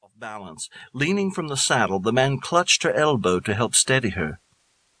balance. Leaning from the saddle, the man clutched her elbow to help steady her.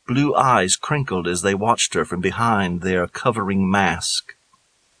 Blue eyes crinkled as they watched her from behind their covering mask.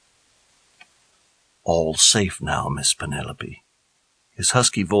 "All safe now, Miss Penelope." His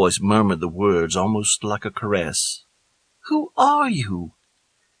husky voice murmured the words almost like a caress. "Who are you?"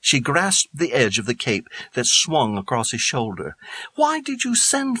 She grasped the edge of the cape that swung across his shoulder. "Why did you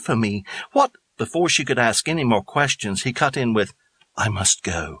send for me? What—" Before she could ask any more questions, he cut in with, "I must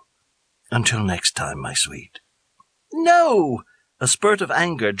go. Until next time, my sweet." "No!" A spurt of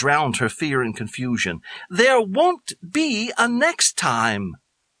anger drowned her fear and confusion. "There won't be a next time."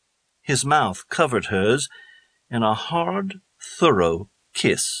 His mouth covered hers in a hard, thorough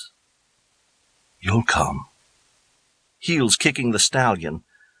kiss. "You'll come." Heels kicking the stallion,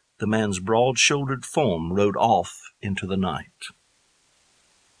 the man's broad-shouldered form rode off into the night.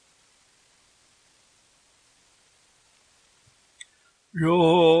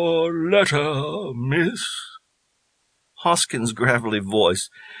 "Your letter, miss?" Hoskins' gravelly voice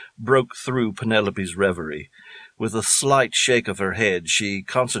broke through Penelope's reverie. With a slight shake of her head, she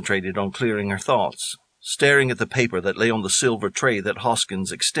concentrated on clearing her thoughts. Staring at the paper that lay on the silver tray that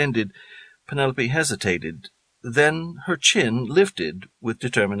Hoskins extended, Penelope hesitated. Then her chin lifted with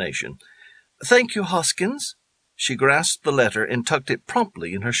determination. "Thank you, Hoskins." She grasped the letter and tucked it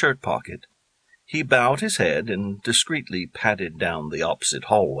promptly in her shirt pocket. He bowed his head and discreetly padded down the opposite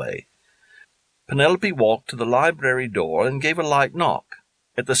hallway. Penelope walked to the library door and gave a light knock.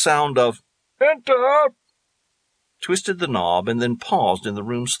 At the sound of "Enter," twisted the knob and then paused in the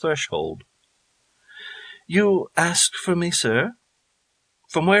room's threshold. "You asked for me, sir?"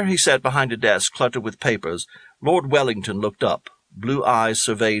 From where he sat behind a desk cluttered with papers, Lord Wellington looked up. Blue eyes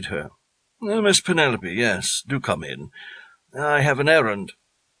surveyed her. "Miss Penelope, yes, do come in. I have an errand."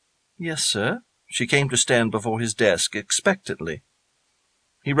 "Yes, sir." She came to stand before his desk expectantly.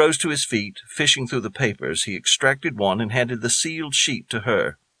 He rose to his feet. Fishing through the papers, he extracted one and handed the sealed sheet to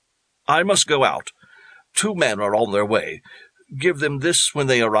her. "I must go out. 2 men are on their way. Give them this when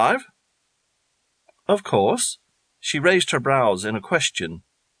they arrive?" "Of course." She raised her brows in a question.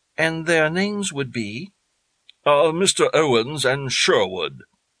 "And their names would be?" Mr. Owens and Sherwood."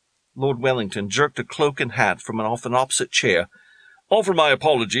 Lord Wellington jerked a cloak and hat from off an opposite chair. "Offer my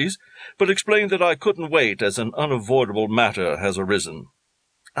apologies, but explain that I couldn't wait as an unavoidable matter has arisen."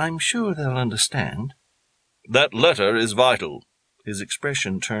 "I'm sure they'll understand." "That letter is vital." His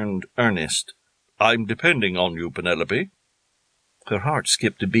expression turned earnest. "I'm depending on you, Penelope." Her heart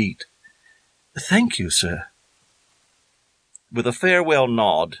skipped a beat. "Thank you, sir." With a farewell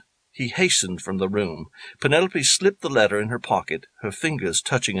nod, he hastened from the room. Penelope slipped the letter in her pocket, her fingers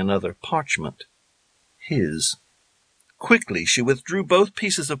touching another parchment. His. Quickly she withdrew both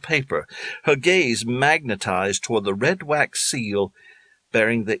pieces of paper, her gaze magnetized toward the red wax seal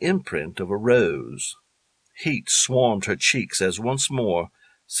bearing the imprint of a rose. Heat swarmed her cheeks as once more,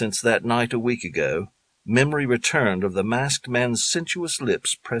 since that night a week ago, memory returned of the masked man's sensuous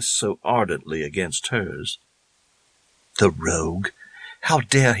lips pressed so ardently against hers. The rogue! How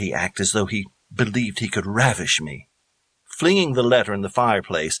dare he act as though he believed he could ravish me? Flinging the letter in the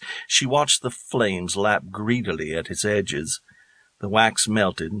fireplace, she watched the flames lap greedily at its edges. The wax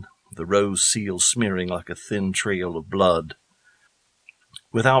melted, the rose seal smearing like a thin trail of blood.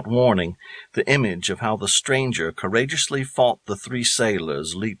 Without warning, the image of how the stranger courageously fought the 3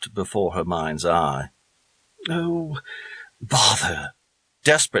 sailors leaped before her mind's eye. Oh, bother!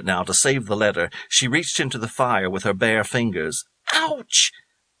 Desperate now to save the letter, she reached into the fire with her bare fingers. Ouch!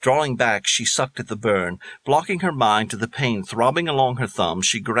 Drawing back, she sucked at the burn. Blocking her mind to the pain throbbing along her thumb,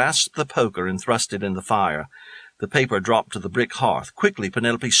 she grasped the poker and thrust it in the fire. The paper dropped to the brick hearth. Quickly,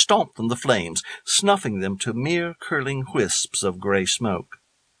 Penelope stomped on the flames, snuffing them to mere curling wisps of gray smoke.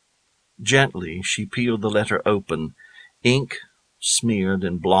 Gently, she peeled the letter open. Ink, smeared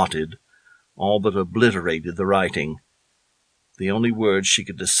and blotted, all but obliterated the writing. The only words she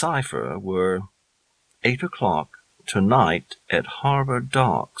could decipher were 8 o'clock tonight at Harbor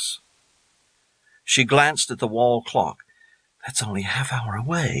Docks. She glanced at the wall clock. That's only half-hour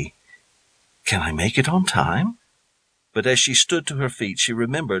away. Can I make it on time? But as she stood to her feet, she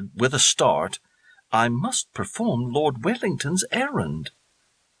remembered, with a start, I must perform Lord Wellington's errand.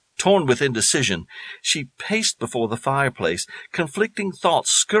 Torn with indecision, she paced before the fireplace. Conflicting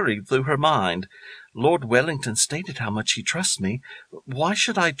thoughts scurried through her mind. Lord Wellington stated how much he trusts me. Why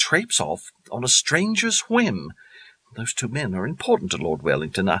should I traipse off on a stranger's whim? Those 2 men are important to Lord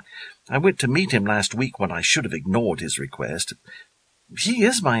Wellington. I went to meet him last week when I should have ignored his request. He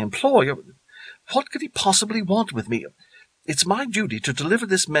is my employer. What could he possibly want with me? It's my duty to deliver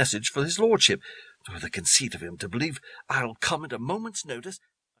this message for his lordship. Oh, the conceit of him to believe I'll come at a moment's notice.